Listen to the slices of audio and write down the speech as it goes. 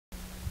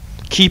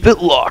Keep it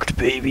locked,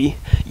 baby.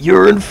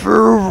 You're in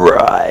for a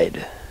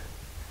ride.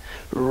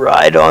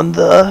 Ride on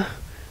the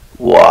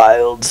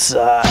wild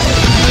side.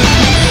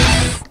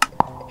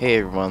 Hey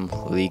everyone,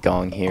 Lee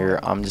Gong here.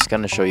 I'm just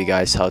gonna show you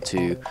guys how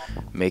to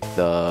make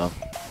the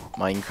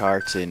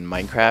minecarts in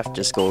Minecraft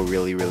just go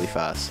really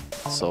fast.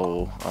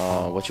 So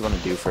what you want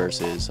to do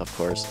first is, of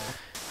course,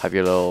 have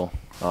your little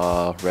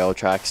rail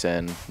tracks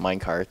and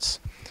minecarts,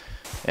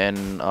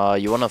 and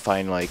you want to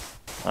find, like,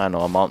 I don't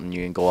know, a mountain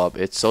you can go up.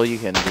 It's so you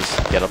can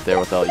just get up there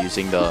without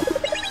using the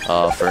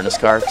furnace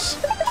carts.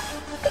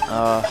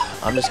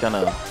 I'm just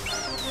gonna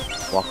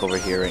walk over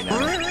here right now,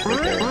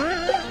 right there.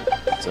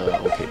 It's a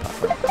okay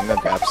platform. I'm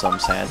gonna grab some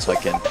sand so I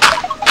can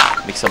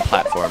make some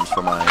platforms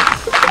for my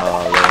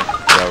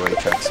railway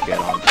tracks to get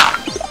on.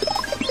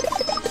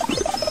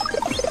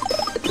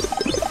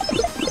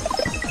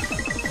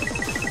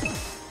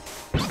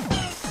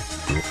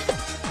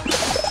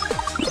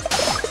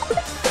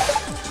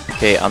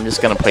 Okay, I'm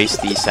just gonna place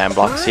these sand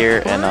blocks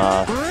here and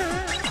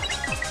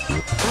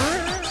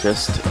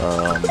just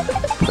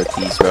put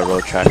these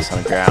railroad tracks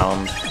on the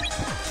ground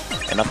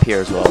and up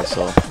here as well.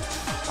 So,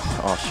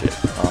 oh shit,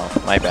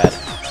 my bad.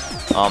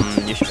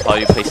 You should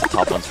probably place the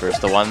top ones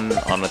first. The one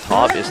on the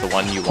top is the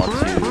one you want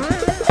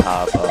to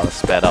have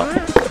sped up.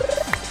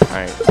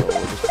 Alright, so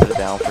we'll just put it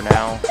down for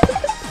now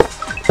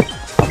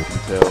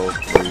until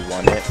we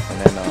want it,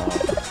 and then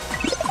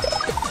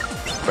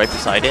right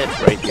beside it,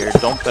 right here,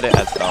 don't put it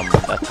at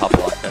that top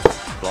block. That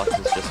block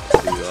is just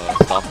to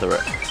stop the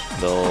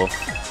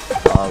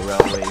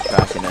railway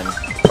track, and then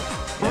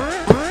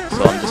yeah.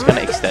 So I'm just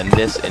gonna extend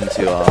this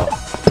into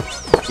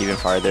even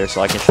farther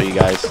so I can show you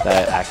guys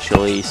that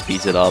actually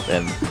speeds it up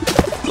and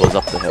goes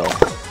up the hill.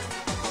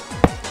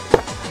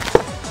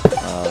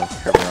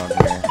 Curve around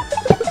here.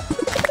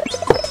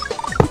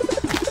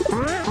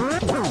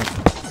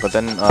 But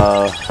then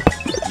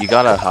you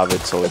gotta have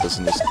it so it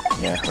doesn't just,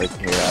 yeah, right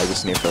here. I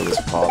just need to fill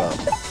this pot up.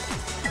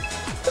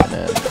 And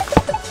then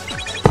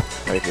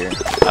right here.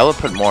 I would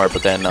put more,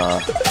 but then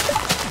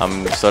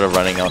I'm sort of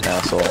running out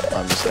now, so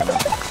I'm just gonna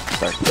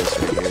start this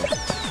right here.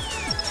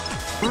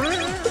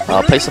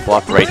 Place a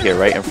block right here,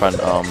 right in front.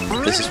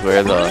 This is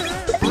where the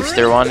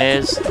booster one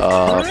is.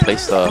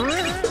 Place the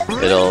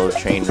little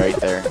train right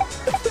there,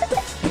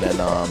 and then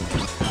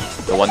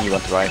the one you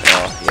want to ride.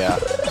 Yeah,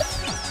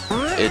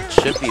 it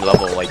should be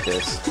level like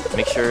this.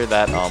 Make sure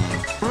that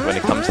when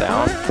it comes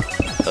down,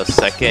 the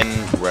second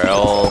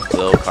rail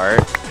little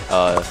cart,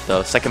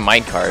 the second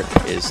mine cart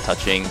is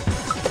touching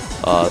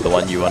the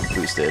one you want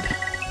boosted.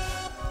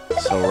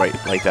 So right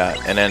like that,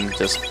 and then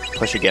just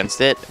push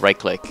against it. Right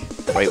click,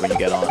 right when you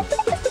get on.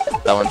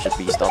 That one should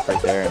be stopped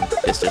right there, and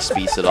this just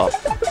speeds it up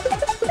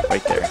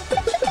right there.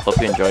 Hope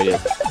you enjoyed it.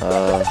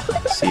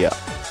 See ya.